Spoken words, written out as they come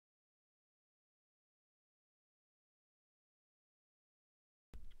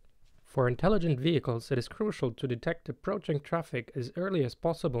For intelligent vehicles, it is crucial to detect approaching traffic as early as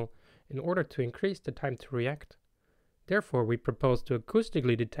possible in order to increase the time to react. Therefore, we propose to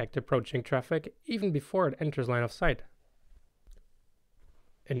acoustically detect approaching traffic even before it enters line of sight.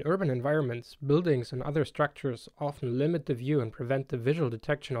 In urban environments, buildings and other structures often limit the view and prevent the visual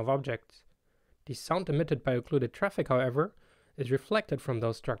detection of objects. The sound emitted by occluded traffic, however, is reflected from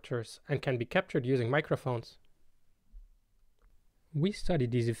those structures and can be captured using microphones. We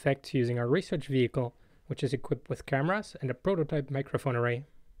studied these effects using our research vehicle, which is equipped with cameras and a prototype microphone array.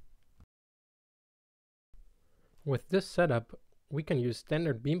 With this setup, we can use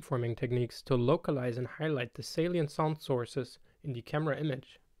standard beamforming techniques to localize and highlight the salient sound sources in the camera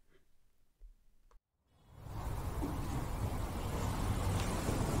image.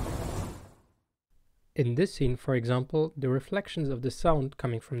 In this scene, for example, the reflections of the sound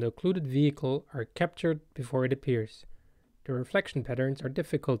coming from the occluded vehicle are captured before it appears. The reflection patterns are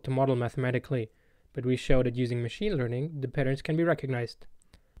difficult to model mathematically, but we show that using machine learning, the patterns can be recognized.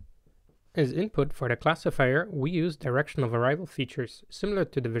 As input for the classifier, we use direction of arrival features, similar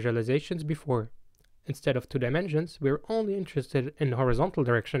to the visualizations before. Instead of 2 dimensions, we are only interested in the horizontal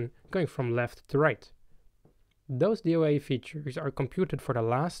direction, going from left to right. Those DOA features are computed for the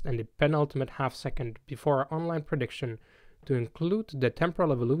last and the penultimate half second before our online prediction to include the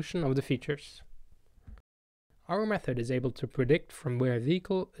temporal evolution of the features. Our method is able to predict from where a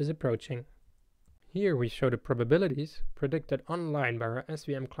vehicle is approaching. Here we show the probabilities predicted online by our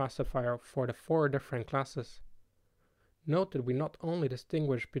SVM classifier for the 4 different classes. Note that we not only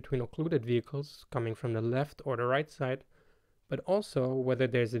distinguish between occluded vehicles coming from the left or the right side, but also whether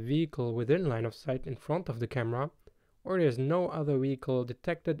there's a vehicle within line of sight in front of the camera, or there's no other vehicle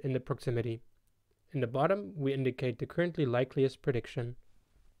detected in the proximity. In the bottom, we indicate the currently likeliest prediction.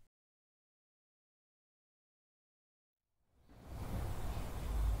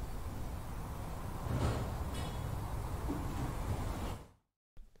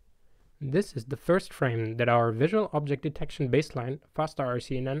 This is the first frame that our visual object detection baseline,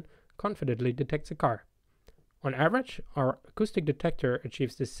 FASTA-RCNN, confidently detects a car. On average, our acoustic detector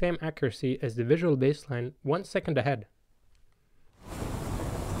achieves the same accuracy as the visual baseline 1 second ahead.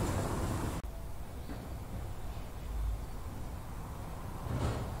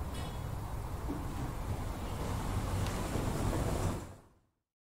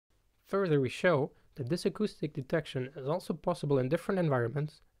 Further, we show that this acoustic detection is also possible in different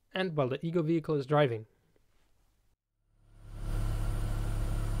environments and while the ego vehicle is driving.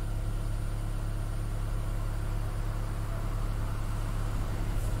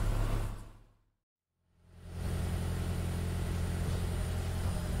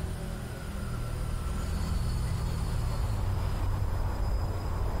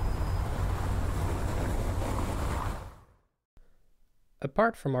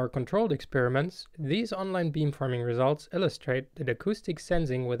 Apart from our controlled experiments, these online beamforming results illustrate that acoustic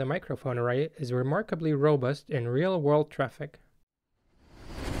sensing with a microphone array is remarkably robust in real-world traffic.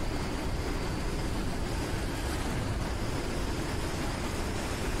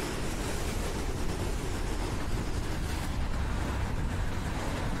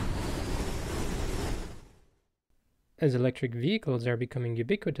 As electric vehicles are becoming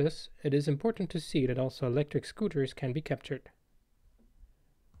ubiquitous, it is important to see that also electric scooters can be captured.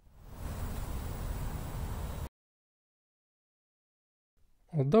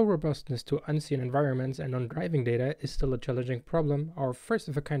 Although robustness to unseen environments and non-driving data is still a challenging problem, our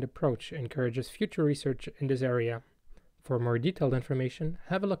first-of-a-kind approach encourages future research in this area. For more detailed information,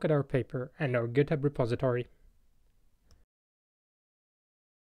 have a look at our paper and our GitHub repository.